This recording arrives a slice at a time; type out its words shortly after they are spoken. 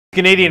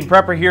Canadian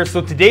Prepper here.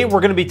 So today we're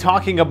going to be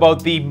talking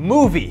about the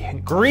movie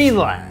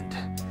Greenland.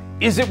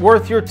 Is it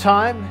worth your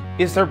time?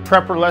 Is there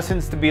prepper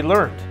lessons to be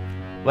learned?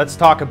 Let's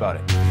talk about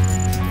it.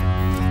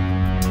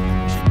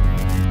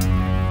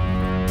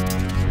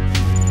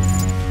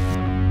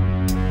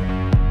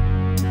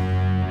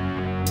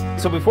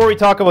 So before we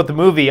talk about the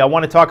movie, I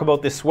want to talk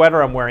about this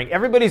sweater I'm wearing.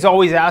 Everybody's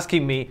always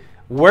asking me,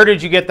 where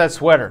did you get that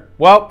sweater?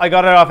 Well, I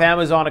got it off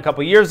Amazon a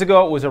couple years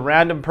ago. It was a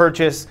random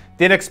purchase.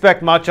 Didn't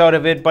expect much out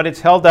of it, but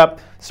it's held up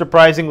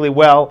surprisingly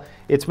well.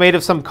 It's made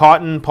of some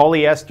cotton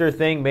polyester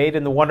thing made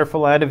in the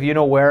wonderful land of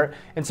you-know-where.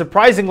 And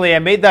surprisingly, I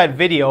made that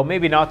video,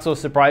 maybe not so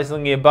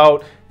surprisingly,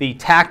 about the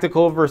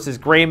tactical versus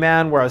gray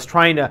man, where I was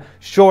trying to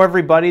show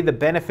everybody the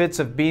benefits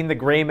of being the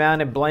gray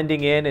man and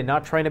blending in and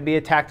not trying to be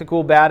a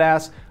tactical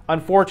badass.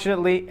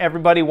 Unfortunately,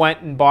 everybody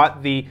went and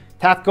bought the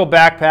tactical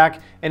backpack,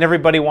 and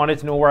everybody wanted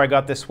to know where I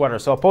got this sweater.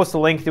 So I'll post a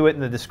link to it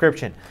in the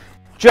description,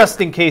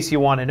 just in case you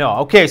want to know.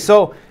 Okay,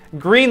 so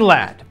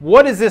Greenland.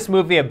 What is this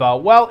movie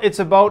about? Well, it's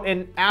about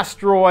an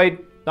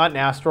asteroid, not an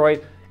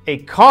asteroid, a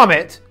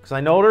comet, because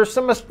I know there's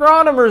some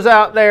astronomers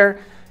out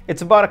there.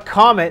 It's about a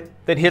comet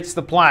that hits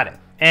the planet,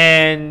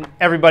 and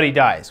everybody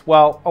dies.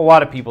 Well, a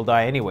lot of people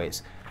die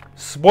anyways.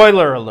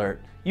 Spoiler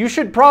alert. You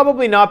should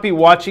probably not be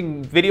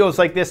watching videos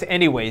like this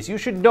anyways. You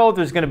should know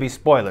there's going to be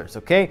spoilers,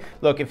 okay?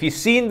 Look, if you've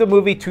seen the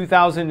movie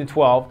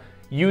 2012,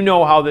 you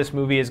know how this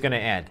movie is going to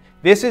end.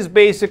 This is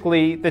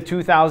basically the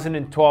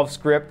 2012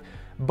 script,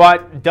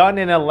 but done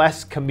in a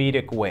less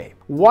comedic way.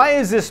 Why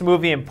is this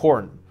movie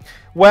important?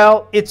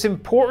 Well, it's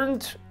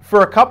important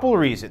for a couple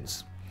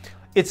reasons.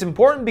 It's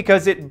important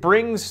because it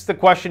brings the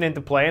question into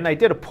play, and I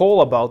did a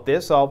poll about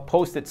this. I'll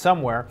post it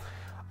somewhere.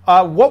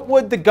 What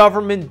would the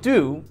government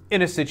do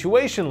in a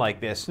situation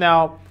like this?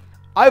 Now,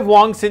 I've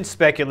long since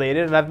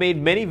speculated, and I've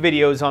made many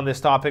videos on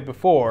this topic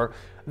before,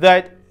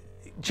 that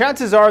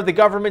chances are the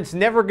government's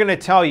never going to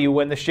tell you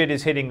when the shit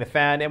is hitting the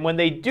fan. And when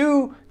they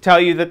do tell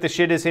you that the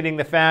shit is hitting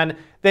the fan,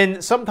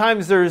 then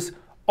sometimes there's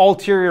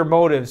ulterior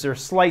motives or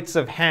sleights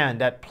of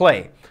hand at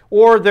play.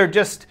 Or they're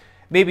just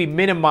maybe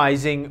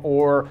minimizing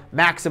or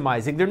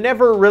maximizing. They're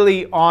never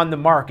really on the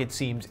mark, it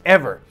seems,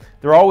 ever.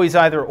 They're always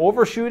either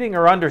overshooting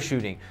or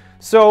undershooting.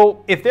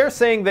 So if they're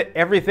saying that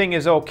everything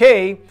is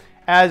okay,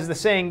 as the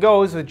saying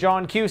goes with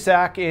John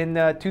Cusack in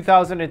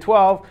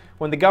 2012,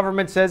 when the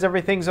government says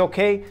everything's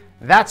okay,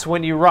 that's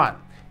when you run.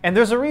 And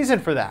there's a reason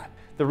for that.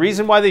 The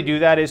reason why they do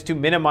that is to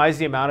minimize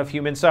the amount of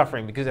human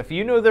suffering. Because if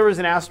you knew there was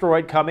an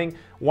asteroid coming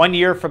 1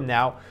 year from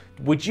now,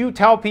 would you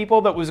tell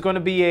people that was going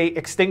to be an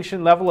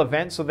extinction level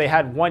event so they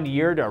had 1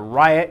 year to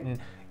riot and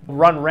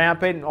run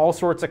rampant and all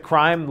sorts of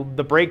crime,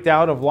 the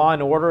breakdown of law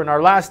and order, and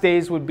our last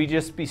days would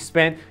just be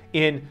spent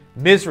in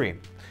misery?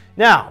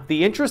 Now,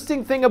 the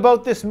interesting thing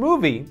about this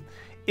movie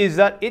is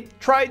that it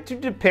tried to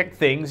depict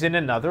things in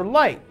another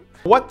light.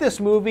 What this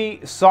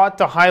movie sought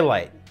to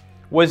highlight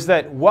was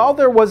that while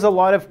there was a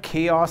lot of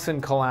chaos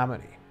and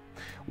calamity,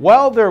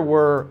 while there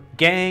were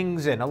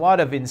gangs and a lot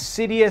of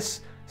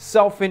insidious,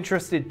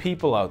 self-interested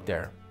people out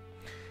there,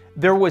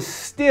 there was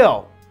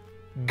still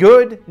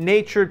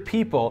good-natured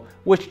people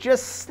which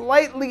just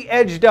slightly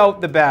edged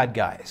out the bad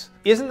guys.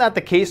 Isn't that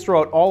the case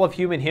throughout all of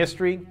human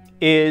history?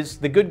 Is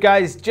the good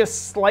guys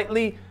just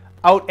slightly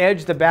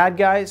out-edge the bad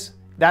guys?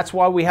 That's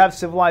why we have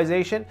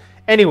civilization?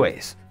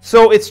 Anyways,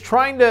 so it's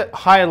trying to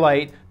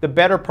highlight the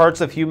better parts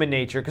of human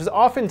nature, because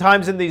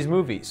oftentimes in these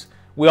movies,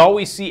 we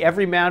always see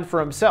every man for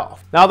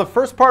himself. Now, the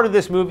first part of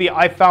this movie,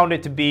 I found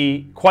it to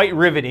be quite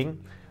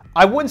riveting.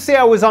 I wouldn't say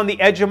I was on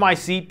the edge of my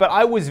seat, but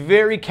I was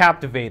very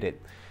captivated,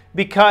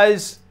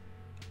 because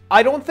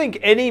I don't think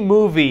any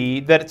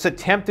movie that's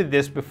attempted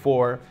this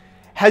before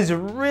has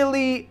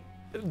really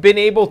been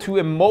able to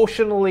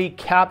emotionally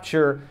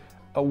capture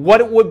what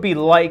it would be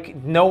like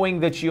knowing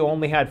that you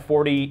only had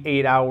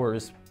 48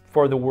 hours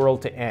for the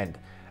world to end.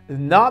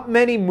 Not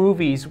many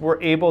movies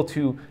were able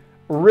to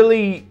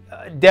really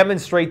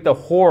demonstrate the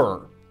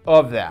horror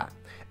of that.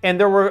 And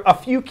there were a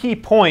few key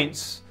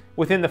points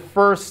within the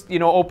first,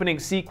 opening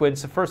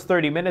sequence, the first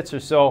 30 minutes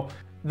or so.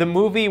 The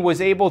movie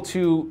was able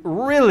to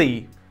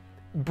really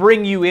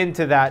bring you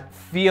into that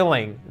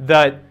feeling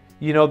that,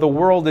 the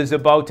world is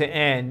about to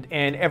end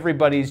and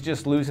everybody's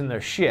just losing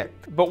their shit.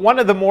 But one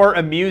of the more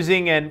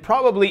amusing and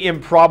probably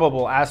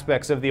improbable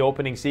aspects of the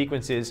opening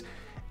sequences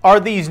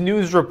are these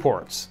news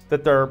reports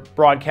that they're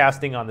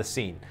broadcasting on the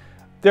scene.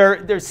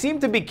 They seem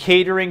to be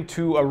catering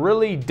to a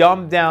really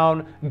dumbed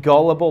down,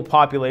 gullible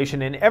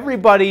population, and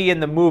everybody in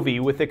the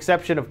movie, with the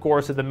exception, of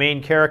course, of the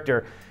main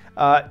character,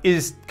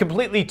 is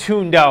completely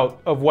tuned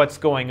out of what's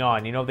going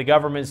on. The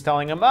government's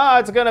telling them,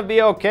 it's going to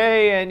be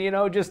okay,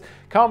 and, just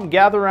come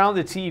gather around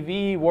the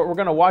TV. We're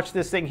going to watch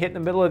this thing hit in the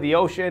middle of the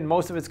ocean.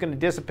 Most of it's going to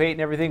dissipate,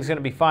 and everything's going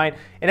to be fine.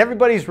 And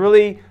everybody's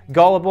really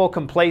gullible,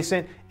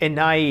 complacent, and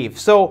naive.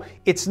 So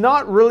it's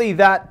not really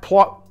that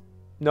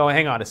No,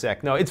 hang on a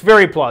sec. No, it's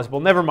very plausible.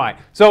 Never mind.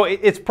 So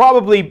it's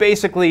probably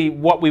basically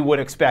what we would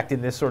expect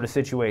in this sort of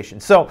situation.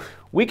 So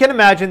we can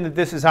imagine that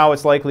this is how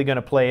it's likely going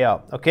to play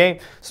out, okay?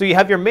 So you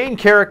have your main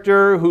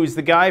character, who's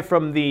the guy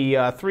from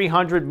the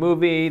 300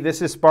 movie.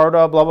 This is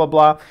Sparta, blah, blah,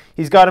 blah.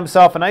 He's got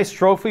himself a nice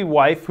trophy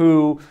wife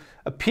who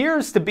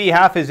appears to be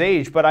half his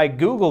age, but I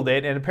Googled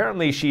it, and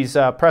apparently she's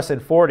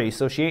pressing 40,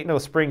 so she ain't no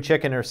spring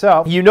chicken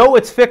herself. You know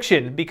it's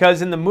fiction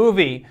because in the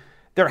movie,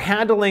 they're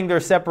handling their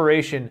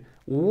separation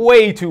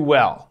way too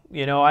well.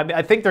 You know,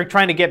 I think they're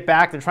trying to get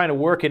back, they're trying to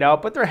work it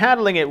out, but they're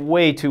handling it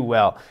way too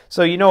well.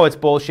 So you know it's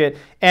bullshit.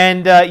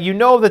 And you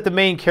know that the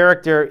main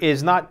character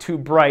is not too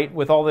bright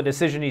with all the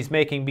decision he's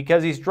making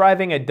because he's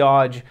driving a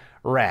Dodge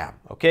Ram.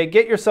 Okay,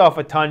 get yourself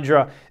a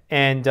Tundra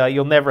and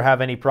you'll never have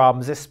any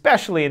problems,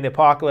 especially in the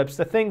apocalypse.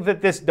 The thing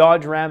that this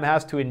Dodge Ram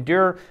has to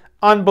endure,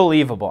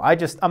 unbelievable.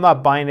 I'm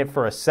not buying it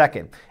for a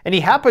second. And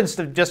he happens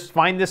to just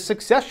find this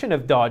succession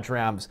of Dodge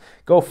Rams.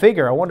 Go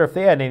figure. I wonder if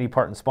they had any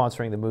part in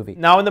sponsoring the movie.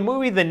 Now, in the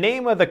movie, the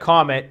name of the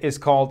comet is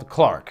called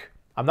Clark.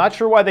 I'm not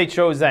sure why they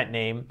chose that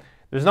name.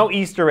 There's no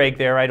Easter egg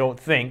there, I don't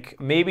think.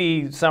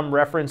 Maybe some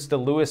reference to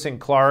Lewis and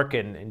Clark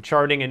and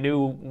charting a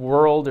new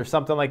world or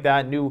something like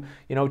that.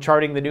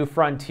 Charting the new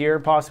frontier,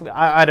 possibly.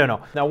 I don't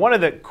know. Now, one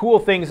of the cool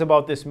things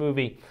about this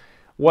movie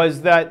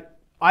was that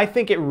I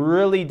think it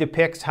really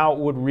depicts how it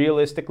would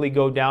realistically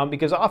go down,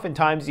 because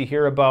oftentimes you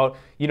hear about,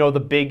 the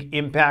big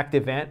impact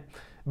event.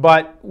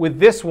 But with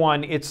this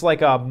one, it's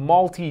like a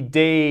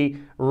multi-day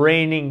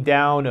raining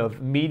down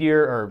of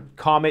meteor or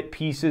comet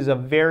pieces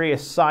of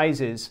various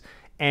sizes,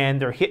 and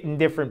they're hitting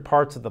different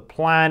parts of the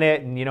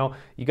planet, and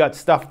you got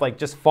stuff like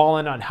just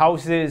falling on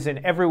houses and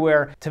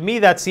everywhere. To me,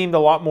 that seemed a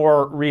lot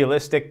more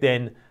realistic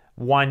than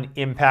one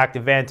impact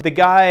event. The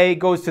guy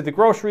goes to the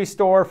grocery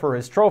store for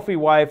his trophy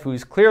wife,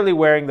 who's clearly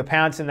wearing the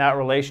pants in that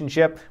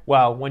relationship,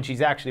 well, when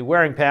she's actually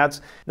wearing pants.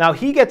 Now,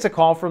 he gets a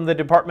call from the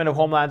Department of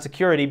Homeland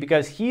Security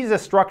because he's a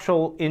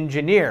structural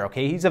engineer,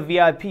 okay? He's a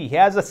VIP. He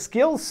has a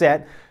skill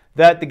set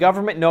that the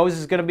government knows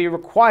is going to be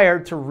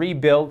required to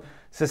rebuild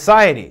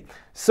society.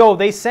 So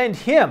they send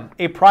him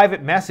a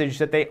private message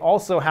that they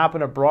also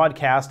happen to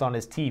broadcast on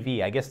his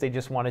TV. I guess they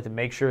just wanted to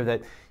make sure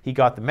that he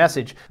got the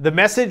message. The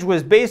message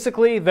was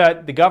basically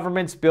that the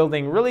government's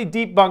building really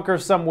deep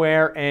bunkers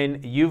somewhere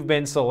and you've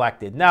been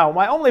selected. Now,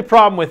 my only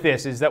problem with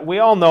this is that we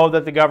all know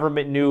that the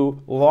government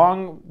knew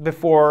long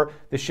before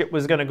the shit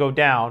was going to go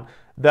down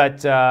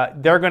that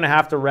they're going to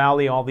have to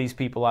rally all these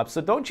people up. So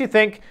don't you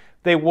think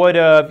they would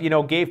have,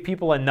 gave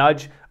people a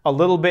nudge a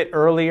little bit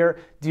earlier?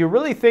 Do you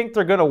really think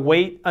they're going to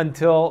wait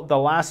until the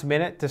last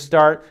minute to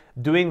start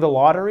doing the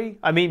lottery?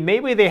 I mean,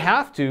 maybe they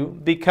have to,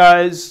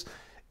 because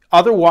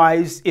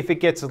otherwise, if it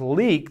gets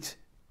leaked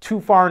too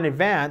far in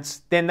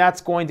advance, then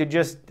that's going to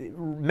just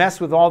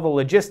mess with all the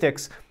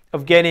logistics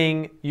of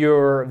getting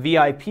your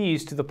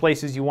VIPs to the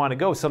places you want to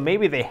go. So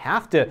maybe they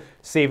have to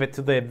save it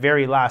to the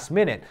very last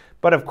minute.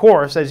 But of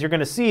course, as you're going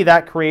to see,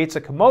 that creates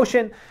a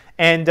commotion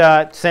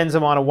and sends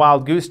them on a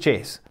wild goose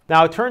chase.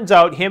 Now, it turns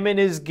out him and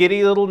his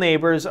giddy little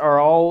neighbors are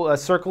all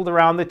circled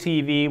around the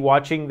TV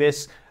watching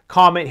this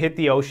comet hit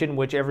the ocean,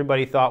 which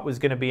everybody thought was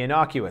going to be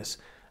innocuous.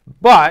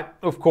 But,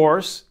 of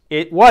course,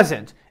 it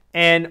wasn't.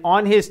 And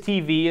on his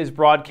TV is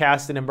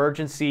broadcast an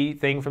emergency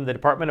thing from the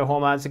Department of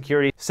Homeland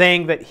Security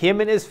saying that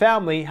him and his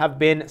family have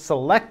been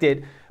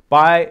selected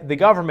by the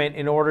government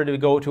in order to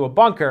go to a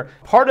bunker.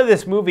 Part of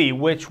this movie,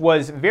 which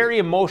was very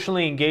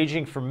emotionally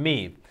engaging for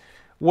me,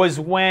 was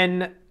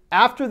when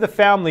after the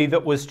family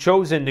that was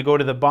chosen to go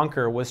to the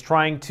bunker was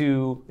trying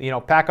to,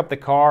 pack up the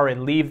car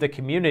and leave the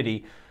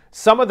community,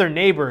 some of their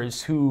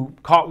neighbors who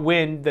caught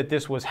wind that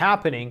this was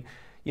happening,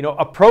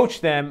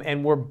 approached them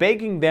and were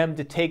begging them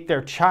to take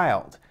their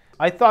child.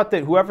 I thought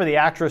that whoever the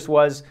actress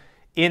was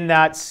in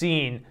that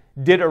scene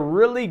did a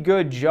really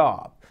good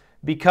job,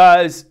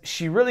 because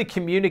she really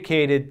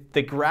communicated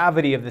the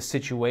gravity of the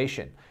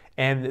situation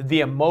and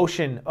the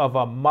emotion of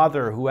a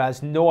mother who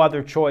has no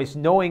other choice,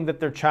 knowing that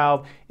their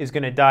child is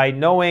going to die,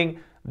 knowing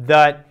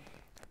that,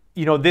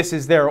 this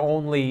is their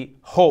only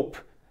hope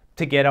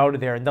to get out of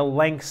there, and the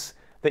lengths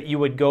that you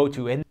would go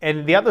to.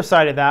 And the other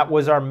side of that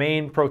was our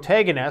main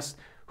protagonist,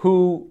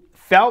 who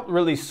felt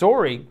really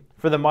sorry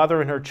for the mother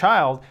and her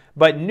child,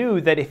 but knew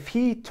that if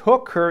he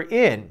took her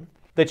in,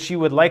 that she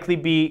would likely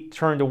be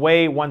turned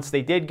away once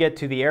they did get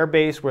to the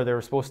airbase where they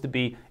were supposed to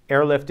be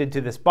airlifted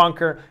to this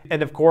bunker.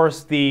 And of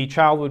course, the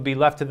child would be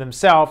left to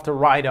themselves to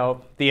ride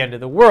out the end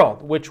of the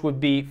world, which would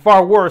be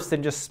far worse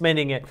than just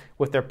spending it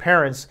with their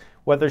parents,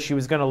 whether she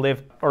was going to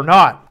live or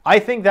not. I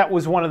think that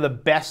was one of the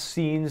best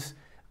scenes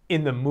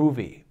in the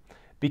movie,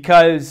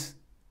 because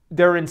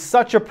they're in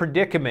such a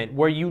predicament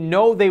where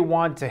they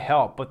want to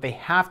help, but they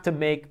have to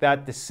make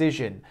that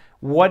decision.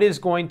 What is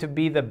going to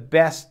be the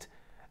best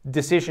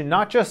decision,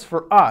 not just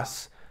for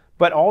us,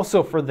 but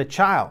also for the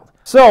child?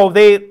 So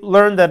they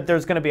learned that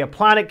there's going to be a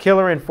planet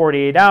killer in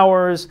 48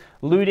 hours.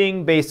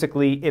 Looting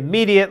basically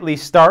immediately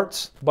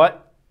starts,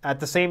 but at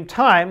the same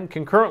time,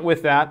 concurrent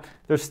with that,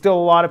 there's still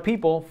a lot of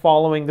people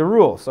following the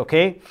rules,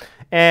 okay?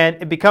 And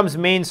it becomes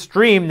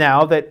mainstream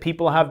now that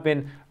people have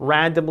been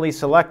randomly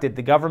selected.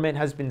 The government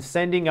has been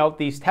sending out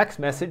these text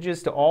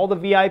messages to all the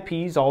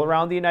VIPs all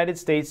around the United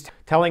States,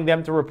 telling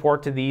them to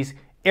report to these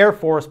Air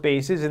Force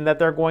bases and that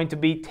they're going to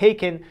be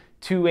taken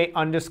to an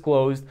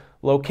undisclosed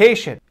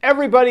location.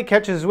 Everybody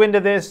catches wind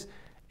of this,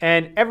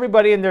 and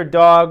everybody and their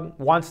dog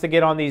wants to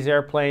get on these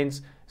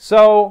airplanes.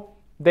 So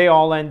they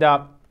all end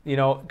up,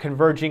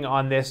 converging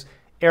on this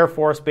Air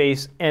Force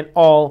base, and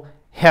all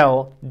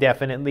hell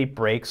definitely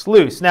breaks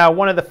loose. Now,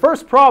 one of the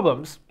first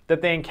problems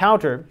that they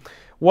encountered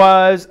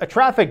was a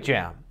traffic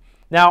jam.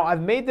 Now,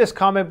 I've made this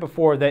comment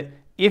before that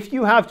if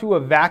you have to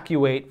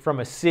evacuate from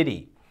a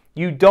city,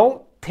 you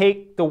don't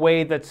take the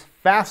way that's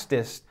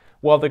fastest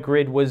while the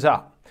grid was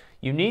up.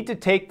 You need to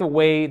take the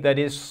way that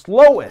is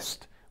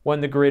slowest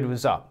when the grid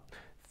was up.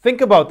 Think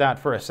about that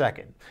for a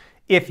second.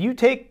 If you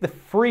take the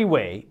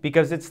freeway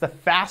because it's the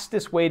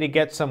fastest way to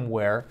get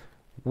somewhere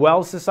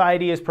while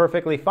society is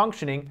perfectly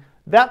functioning,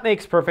 that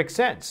makes perfect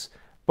sense.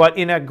 But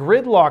in a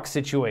gridlock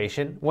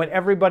situation, when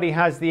everybody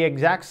has the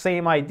exact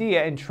same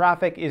idea and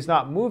traffic is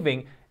not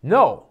moving,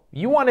 no,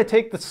 you want to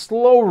take the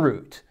slow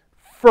route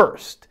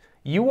first.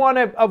 You want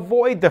to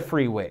avoid the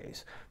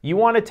freeways. You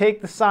want to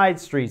take the side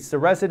streets, the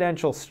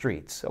residential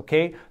streets,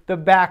 okay? The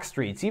back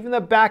streets, even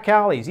the back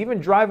alleys, even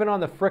driving on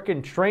the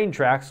frickin' train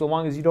tracks so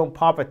long as you don't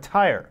pop a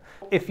tire.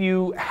 If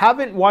you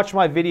haven't watched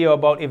my video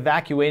about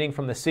evacuating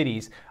from the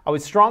cities, I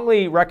would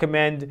strongly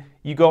recommend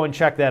you go and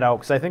check that out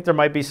because I think there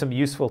might be some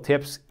useful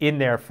tips in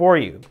there for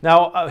you.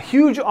 Now, a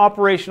huge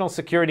operational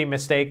security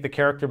mistake the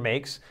character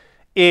makes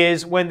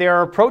is when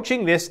they're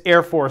approaching this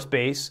Air Force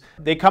base,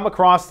 they come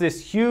across this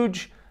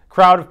huge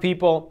crowd of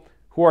people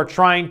who are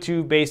trying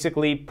to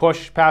basically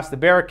push past the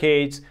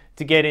barricades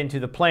to get into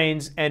the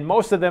planes, and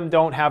most of them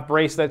don't have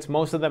bracelets,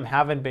 most of them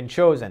haven't been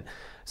chosen.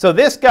 So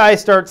this guy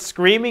starts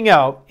screaming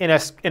out in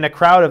a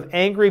crowd of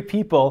angry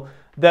people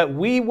that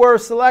we were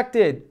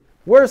selected.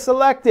 We're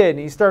selected. And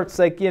he starts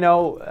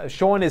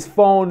showing his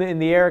phone in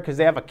the air because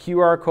they have a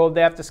QR code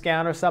they have to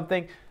scan or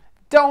something.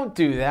 Don't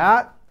do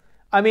that.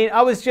 I mean,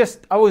 I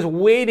was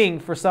waiting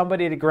for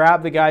somebody to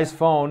grab the guy's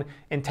phone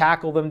and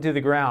tackle them to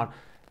the ground.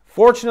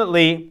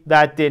 Fortunately,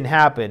 that didn't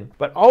happen.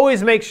 But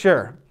always make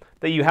sure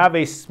that you have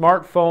a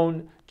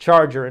smartphone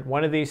charger in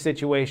one of these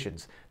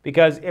situations.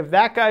 Because if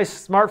that guy's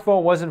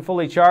smartphone wasn't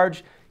fully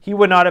charged, he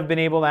would not have been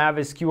able to have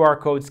his QR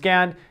code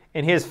scanned,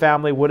 and his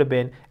family would have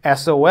been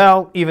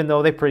SOL, even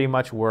though they pretty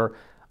much were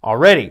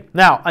already.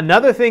 Now,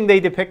 another thing they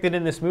depicted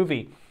in this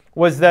movie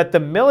was that the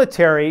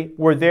military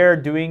were there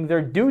doing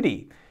their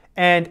duty,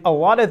 and a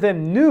lot of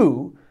them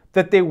knew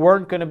that they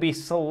weren't going to be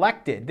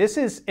selected. This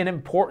is an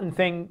important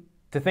thing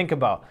to think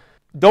about.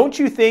 Don't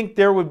you think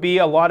there would be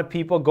a lot of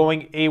people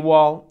going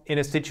AWOL in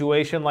a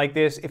situation like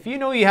this? If you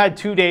know you had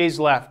 2 days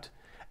left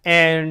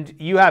and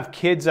you have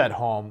kids at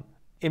home,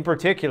 in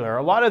particular,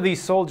 a lot of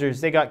these soldiers,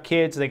 they got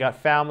kids, they got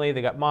family,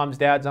 they got moms,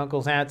 dads,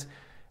 uncles, aunts.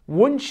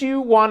 Wouldn't you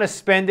want to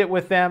spend it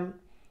with them,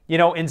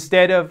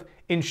 instead of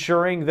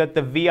ensuring that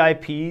the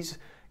VIPs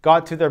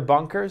got to their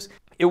bunkers?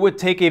 It would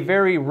take a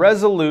very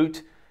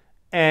resolute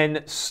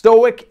and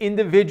stoic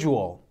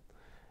individual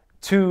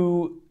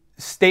to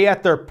stay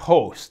at their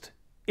post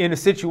in a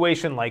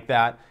situation like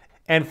that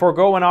and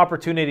forego an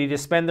opportunity to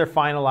spend their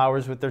final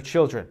hours with their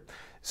children.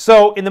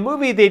 So in the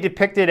movie, they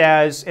depict it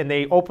as, and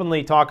they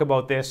openly talk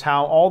about this,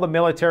 how all the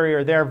military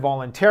are there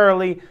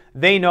voluntarily.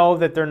 They know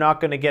that they're not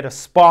going to get a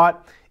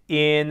spot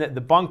in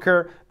the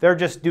bunker. They're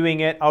just doing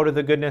it out of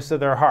the goodness of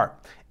their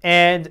heart.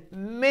 And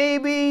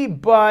maybe,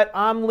 but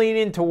I'm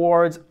leaning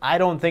towards, I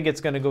don't think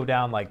it's going to go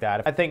down like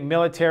that. I think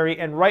military,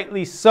 and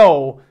rightly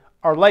so,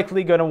 are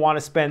likely going to want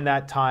to spend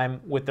that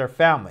time with their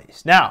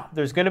families. Now,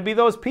 there's going to be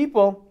those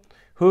people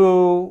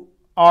who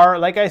are,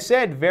 like I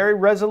said, very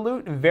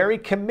resolute and very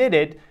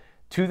committed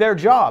to their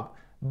job,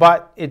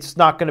 but it's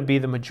not going to be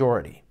the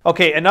majority.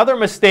 Okay, another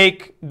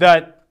mistake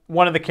that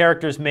one of the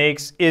characters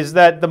makes is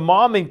that the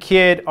mom and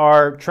kid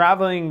are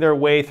traveling their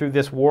way through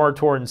this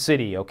war-torn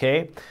city,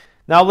 okay?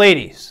 Now,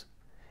 ladies,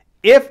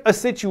 if a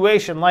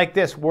situation like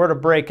this were to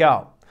break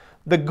out,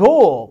 the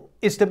goal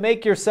is to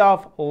make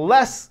yourself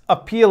less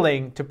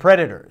appealing to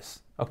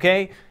predators,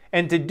 okay?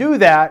 And to do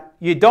that,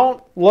 you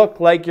don't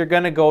look like you're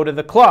going to go to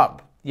the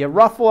club. You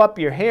ruffle up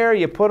your hair,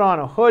 you put on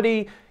a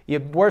hoodie, you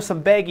wear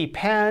some baggy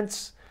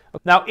pants.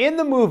 Now, in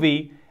the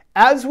movie,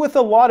 as with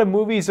a lot of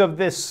movies of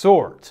this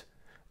sort,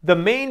 the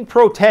main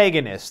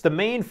protagonist, the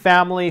main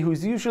family,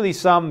 who's usually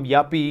some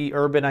yuppie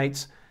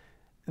urbanites,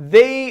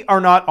 they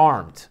are not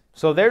armed.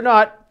 So they're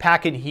not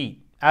packing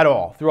heat at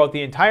all throughout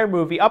the entire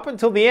movie, up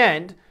until the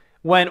end,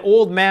 when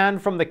old man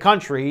from the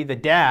country, the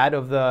dad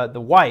of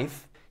the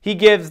wife, he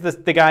gives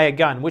the guy a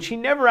gun, which he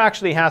never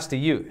actually has to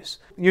use.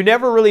 You're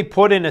never really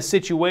put in a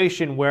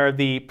situation where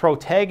the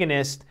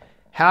protagonist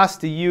has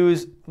to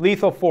use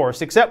lethal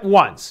force, except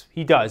once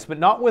he does, but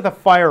not with a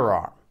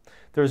firearm.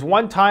 There's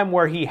one time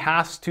where he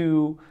has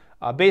to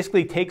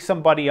basically take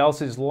somebody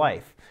else's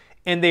life.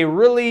 And they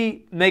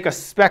really make a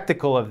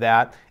spectacle of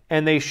that,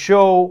 and they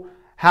show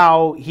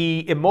how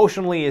he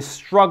emotionally is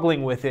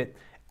struggling with it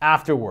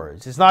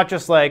afterwards. It's not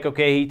just like,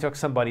 okay, he took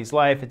somebody's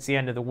life, it's the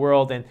end of the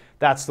world, and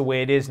that's the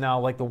way it is now,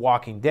 like The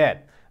Walking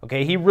Dead.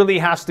 Okay, he really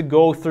has to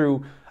go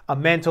through a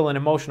mental and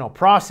emotional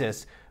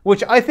process,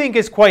 which I think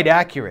is quite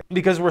accurate,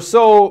 because we're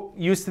so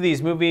used to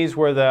these movies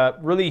where the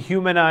really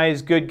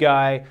humanized good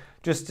guy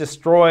just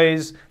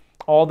destroys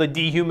all the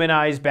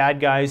dehumanized bad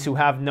guys who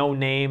have no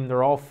name.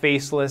 They're all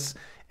faceless.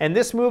 And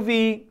this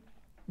movie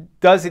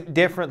does it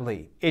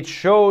differently. It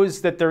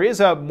shows that there is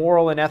a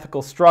moral and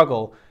ethical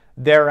struggle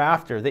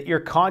thereafter, that your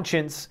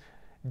conscience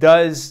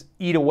does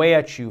eat away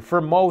at you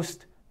for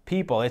most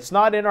people. It's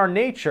not in our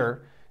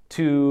nature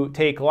to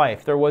take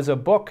life. There was a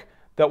book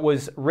that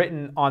was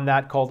written on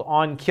that called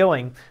On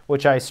Killing,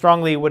 which I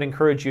strongly would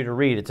encourage you to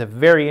read. It's a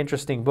very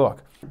interesting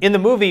book. In the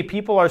movie,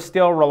 people are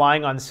still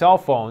relying on cell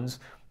phones,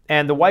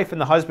 and the wife and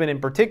the husband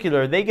in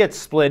particular, they get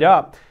split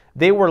up.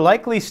 They were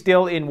likely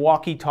still in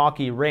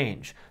walkie-talkie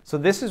range. So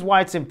this is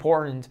why it's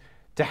important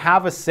to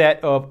have a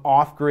set of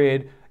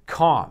off-grid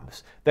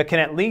comms that can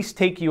at least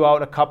take you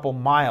out a couple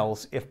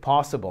miles if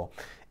possible.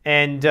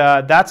 And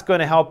that's going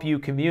to help you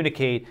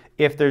communicate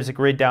if there's a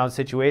grid down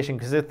situation,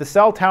 because if the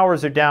cell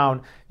towers are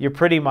down, you're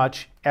pretty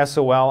much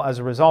SOL as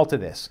a result of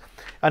this.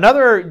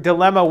 Another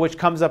dilemma which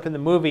comes up in the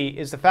movie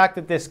is the fact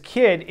that this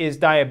kid is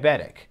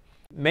diabetic.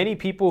 Many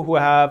people who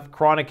have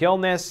chronic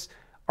illness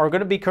are going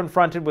to be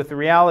confronted with the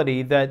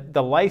reality that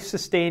the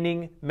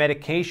life-sustaining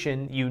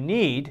medication you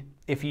need,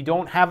 if you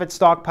don't have it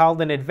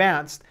stockpiled in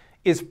advance,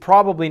 is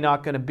probably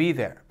not going to be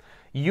there.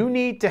 You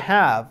need to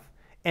have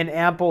an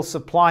ample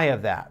supply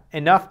of that,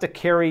 enough to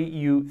carry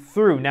you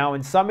through. Now,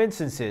 in some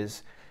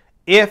instances,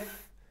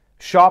 if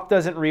shop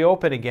doesn't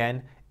reopen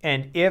again,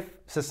 and if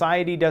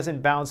society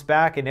doesn't bounce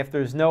back, and if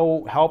there's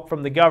no help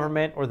from the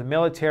government or the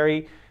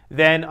military,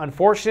 then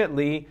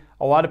unfortunately,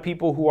 a lot of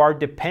people who are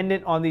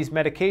dependent on these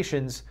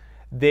medications,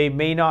 they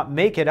may not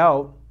make it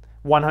out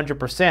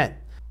 100%.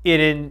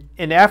 In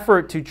an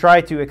effort to try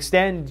to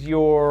extend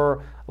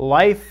your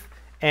life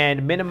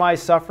and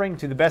minimize suffering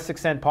to the best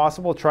extent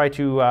possible, try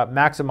to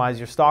maximize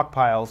your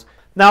stockpiles.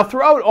 Now,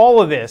 throughout all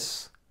of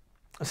this,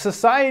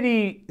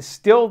 society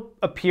still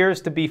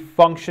appears to be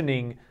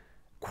functioning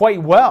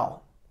quite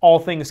well, all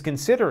things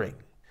considering.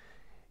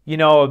 You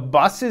know,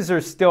 buses are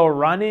still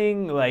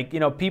running, like, you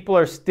know, people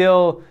are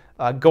still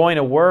going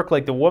to work,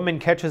 like the woman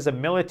catches a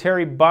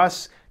military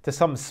bus to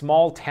some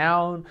small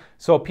town,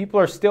 so people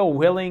are still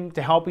willing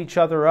to help each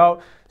other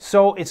out.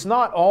 So it's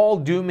not all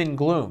doom and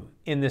gloom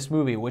in this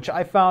movie, which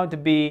I found to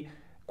be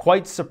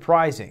quite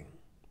surprising,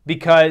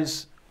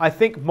 because I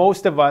think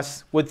most of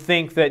us would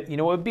think that, you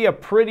know, it would be a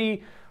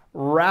pretty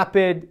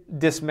rapid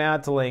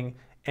dismantling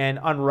and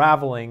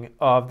unraveling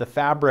of the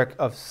fabric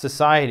of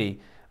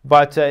society.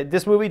 But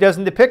this movie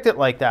doesn't depict it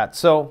like that.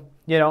 So,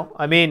 you know,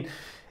 I mean,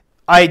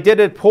 I did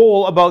a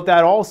poll about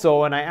that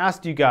also, and I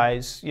asked you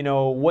guys, you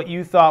know, what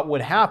you thought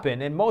would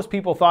happen, and most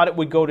people thought it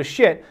would go to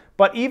shit,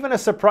 but even a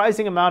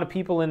surprising amount of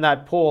people in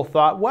that poll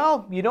thought,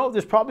 well, you know,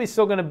 there's probably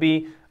still going to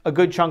be a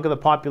good chunk of the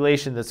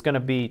population that's going to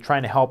be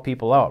trying to help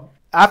people out.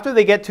 After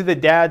they get to the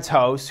dad's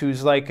house,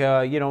 who's like,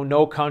 you know,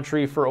 no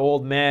country for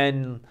old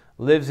men,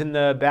 lives in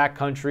the back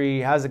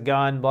country, has a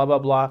gun, blah, blah,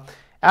 blah.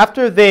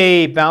 After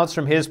they bounce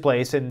from his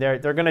place, and they're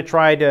going to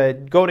try to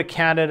go to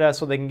Canada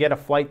so they can get a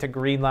flight to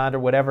Greenland or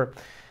whatever,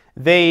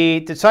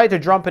 they decide to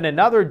jump in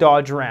another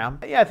Dodge Ram.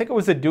 Yeah, I think it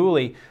was a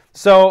dually.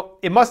 So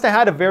it must have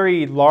had a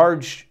very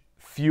large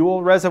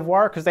fuel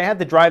reservoir, because they had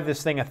to drive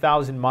this thing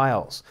 1,000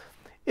 miles.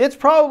 It's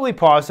probably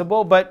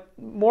possible, but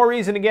more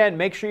reason again,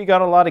 make sure you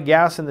got a lot of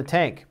gas in the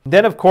tank.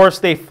 Then, of course,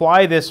 they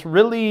fly this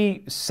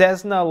really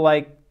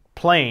Cessna-like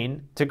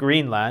plane to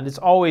Greenland. It's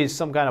always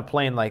some kind of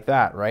plane like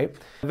that, right?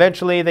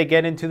 Eventually, they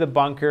get into the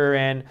bunker,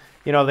 and,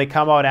 you know, they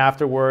come out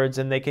afterwards,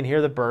 and they can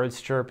hear the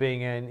birds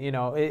chirping, and, you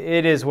know,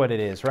 it is what it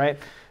is, right?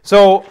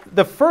 So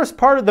the first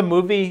part of the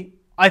movie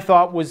I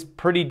thought was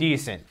pretty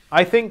decent.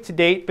 I think to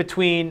date,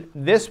 between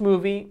this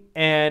movie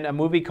and a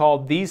movie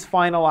called These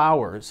Final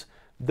Hours,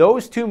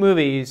 those two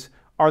movies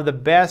are the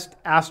best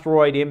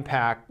asteroid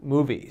impact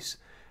movies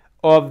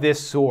of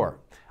this sort.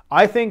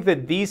 I think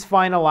that These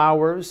Final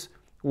Hours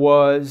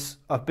was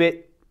a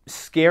bit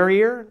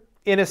scarier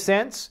in a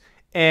sense,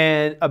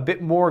 and a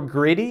bit more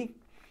gritty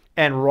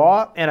and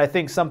raw. And I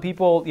think some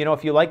people, you know,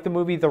 if you like the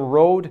movie The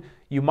Road,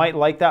 you might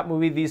like that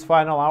movie These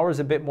Final Hours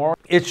a bit more.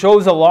 It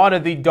shows a lot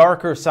of the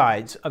darker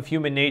sides of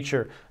human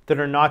nature that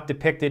are not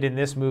depicted in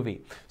this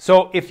movie.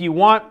 So if you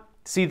want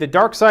to see the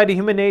dark side of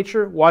human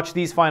nature, watch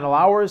These Final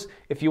Hours.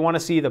 If you want to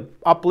see the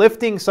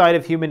uplifting side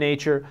of human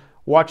nature,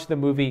 watch the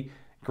movie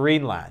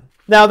Greenland.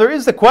 Now, there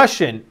is the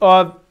question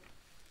of,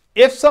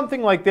 if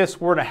something like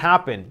this were to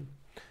happen,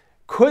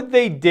 could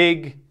they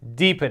dig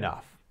deep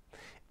enough?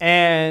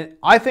 And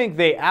I think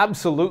they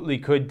absolutely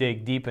could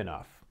dig deep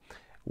enough.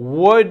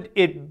 Would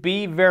it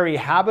be very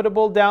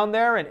habitable down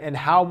there, and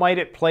how might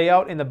it play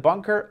out in the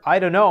bunker? I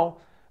don't know,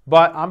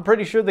 but I'm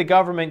pretty sure the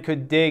government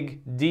could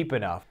dig deep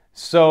enough.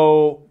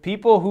 So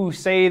people who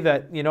say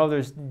that, you know,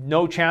 there's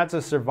no chance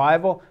of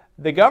survival,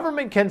 the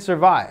government can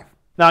survive.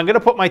 Now, I'm going to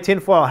put my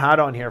tinfoil hat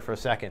on here for a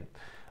second,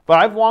 but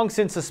I've long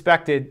since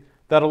suspected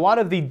that a lot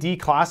of the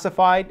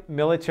declassified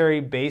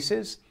military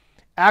bases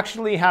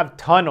actually have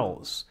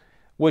tunnels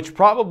which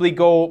probably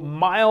go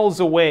miles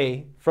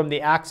away from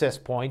the access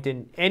point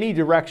in any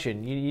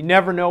direction. You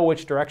never know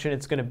which direction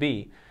it's going to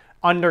be,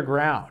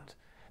 underground.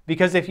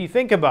 Because if you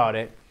think about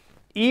it,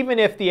 even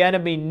if the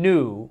enemy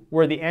knew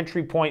where the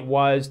entry point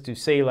was to,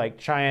 say, like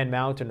Cheyenne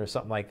Mountain or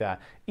something like that,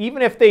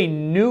 even if they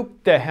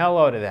nuked the hell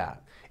out of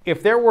that,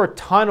 if there were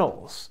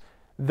tunnels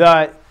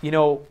that,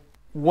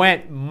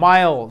 went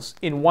miles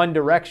in one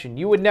direction,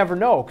 you would never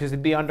know because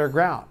it'd be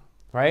underground,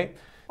 right?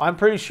 I'm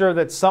pretty sure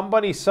that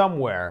somebody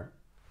somewhere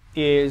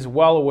is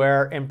well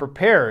aware and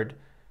prepared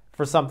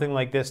for something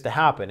like this to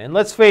happen. And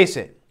let's face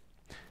it,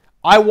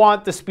 I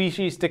want the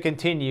species to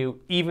continue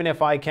even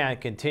if I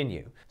can't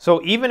continue.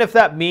 So even if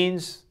that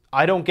means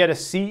I don't get a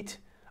seat,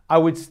 I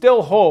would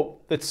still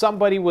hope that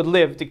somebody would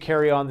live to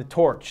carry on the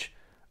torch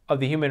of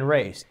the human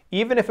race.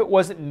 Even if it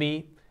wasn't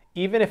me,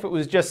 even if it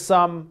was just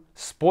some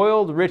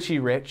spoiled Richie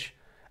Rich,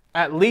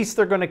 at least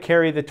they're going to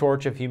carry the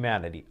torch of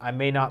humanity. I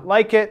may not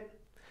like it,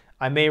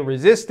 I may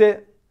resist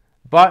it,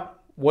 but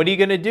what are you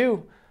going to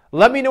do?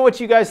 Let me know what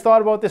you guys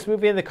thought about this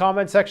movie in the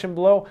comment section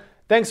below.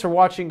 Thanks for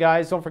watching,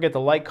 guys. Don't forget to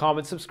like,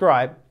 comment,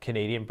 subscribe.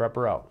 Canadian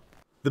Prepper out.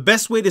 The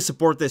best way to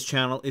support this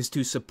channel is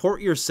to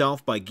support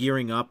yourself by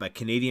gearing up at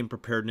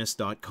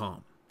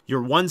CanadianPreparedness.com.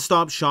 Your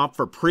one-stop shop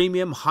for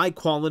premium,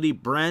 high-quality,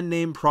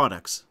 brand-name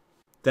products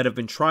that have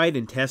been tried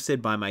and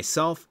tested by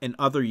myself and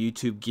other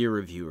YouTube gear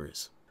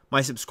reviewers.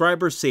 My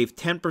subscribers save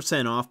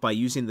 10% off by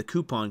using the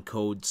coupon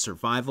code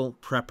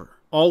SURVIVALPREPPER.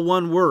 All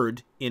one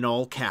word in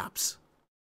all caps.